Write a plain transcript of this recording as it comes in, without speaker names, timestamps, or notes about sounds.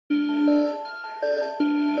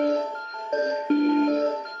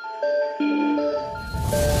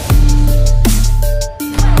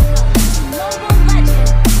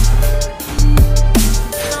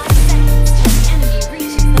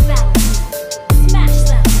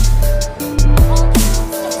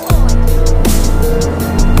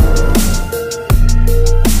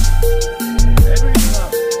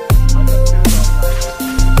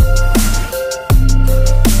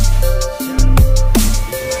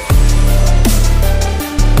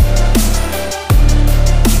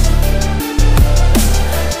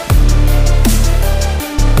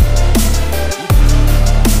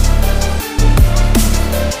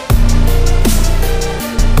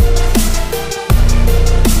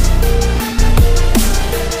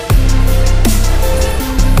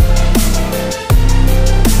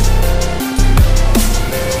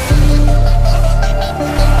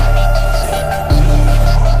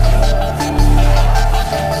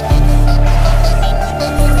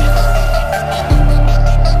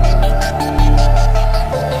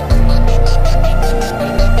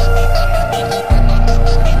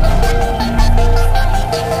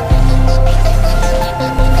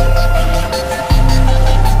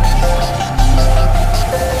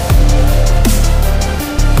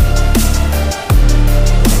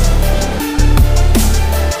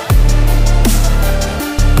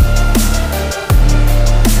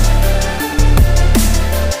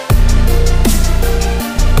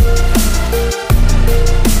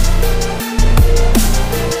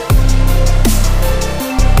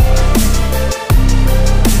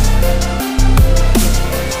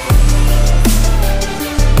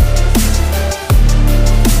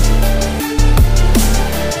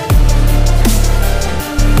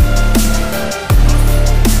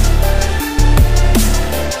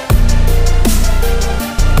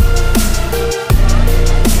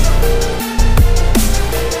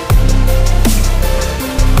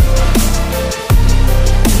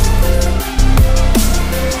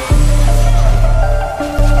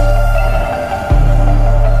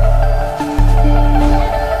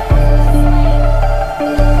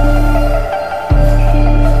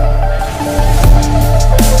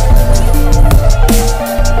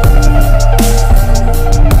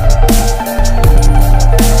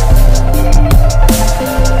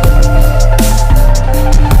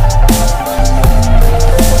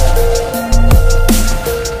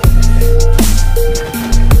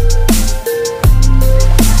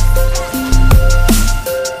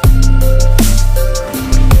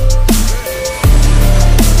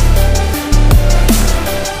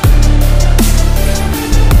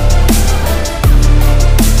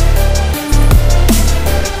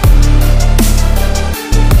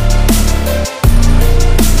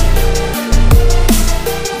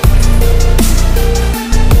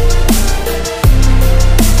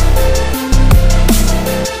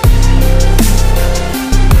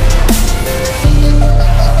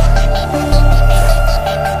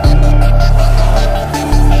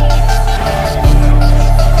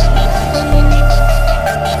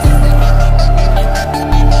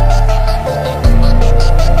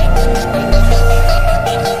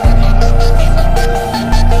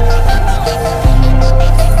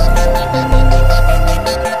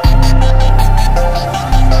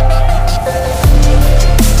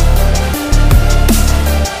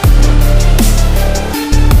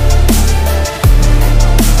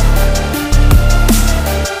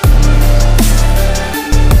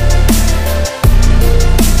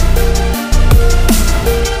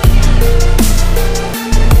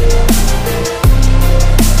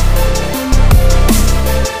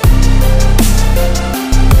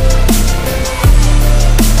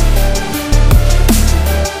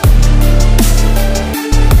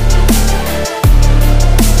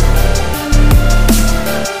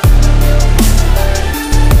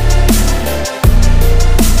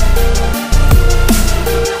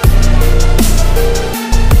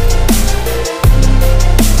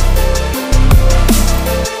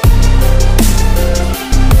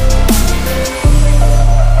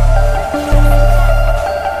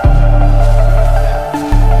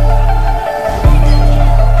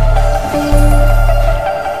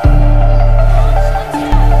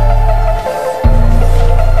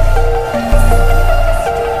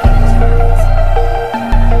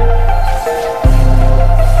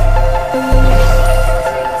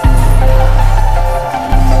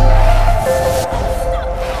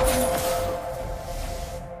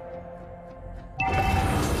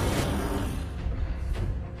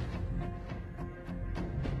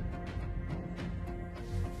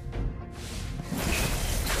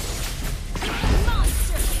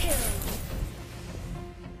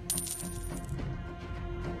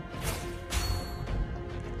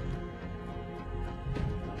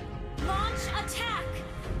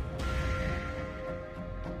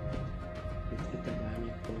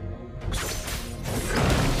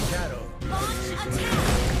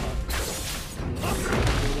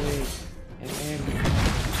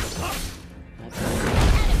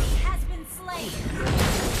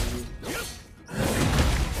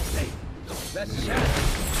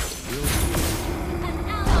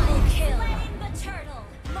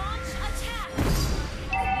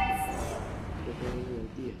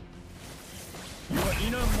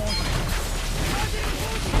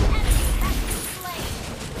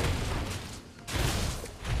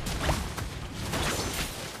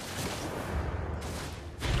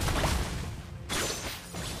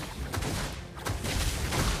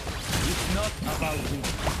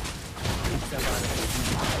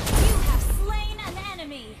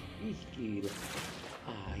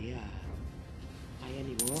gila. Ayah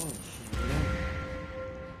nih bos.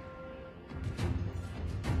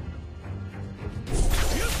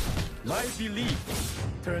 My belief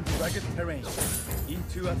turns rugged terrain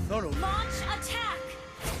into a thorough. Launch attack!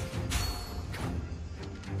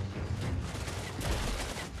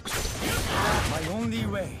 My only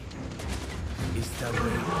way is the way.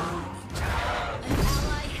 An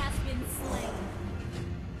ally has been slain.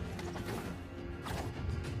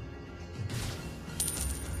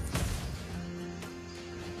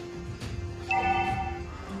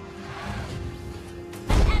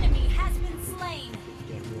 An enemy has been slain.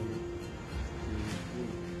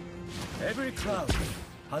 Every cloud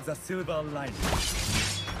has a silver lining.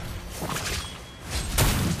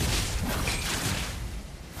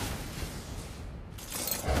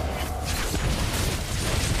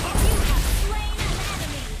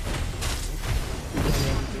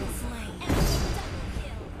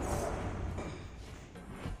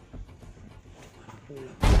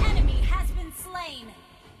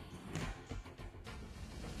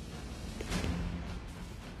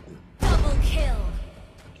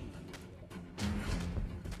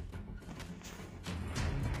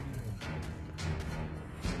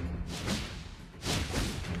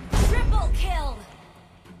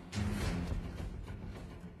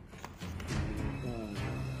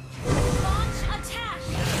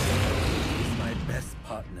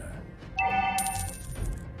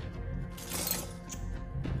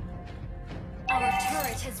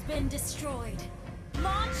 Has been destroyed.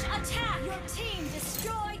 Launch attack! Your team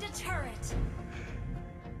destroyed a turret.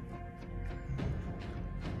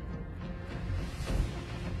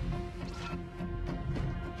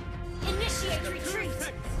 Initiate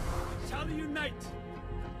retreat. Shall unite.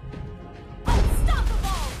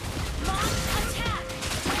 Unstoppable! Launch attack!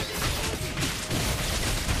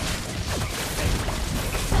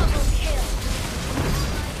 Double kill.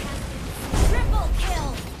 Triple kill.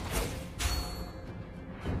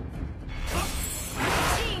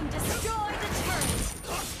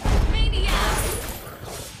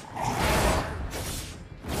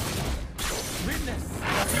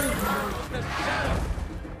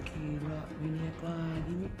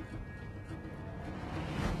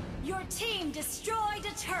 Your team destroyed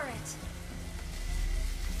a turret.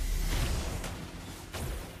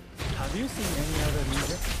 Have you seen any other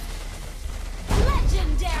music?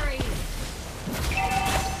 Legendary!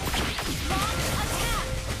 Launch attack!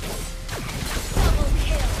 Double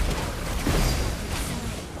kill!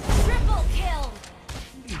 Triple kill!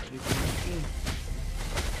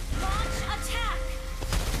 Launch attack!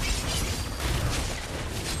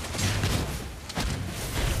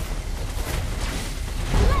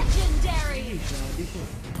 Legendary!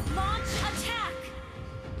 Launch attack!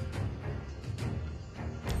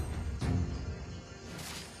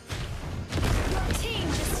 Your team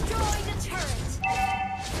destroyed a turret!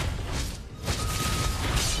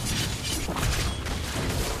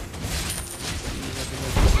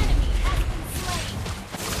 Enemy has been slain!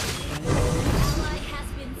 Ally has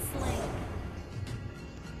been slain!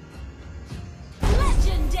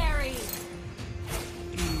 Legendary!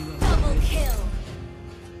 Double kill!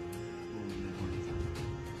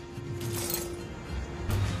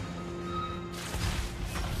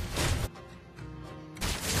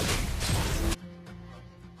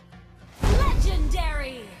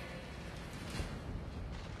 Legendary!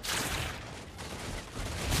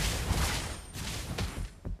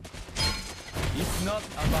 It's not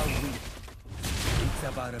about we. It's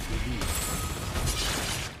about a belief.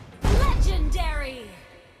 Legendary!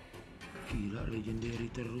 Gila, legendary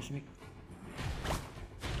terus, Mik.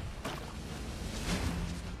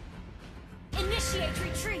 Initiate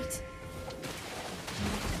retreat!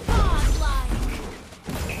 Godlike!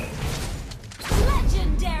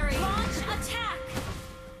 Legendary! Launch attack!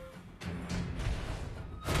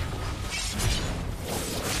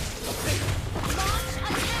 Launch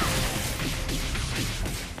attack!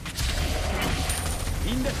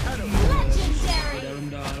 In the shadow. Legendary!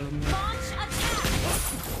 Dalam-dalam. Launch attack!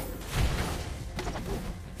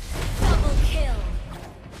 Double kill!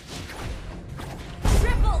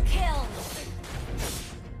 Triple kill!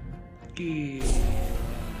 Gila.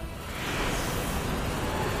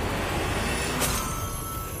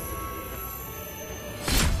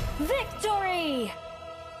 Victory!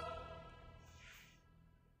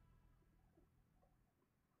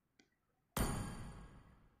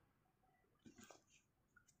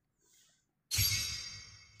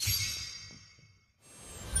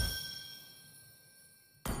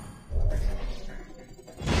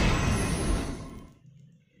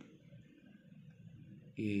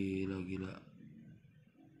 Gila.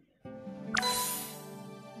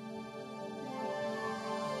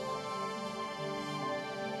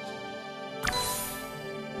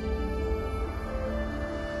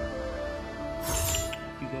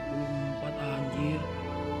 34 anjir.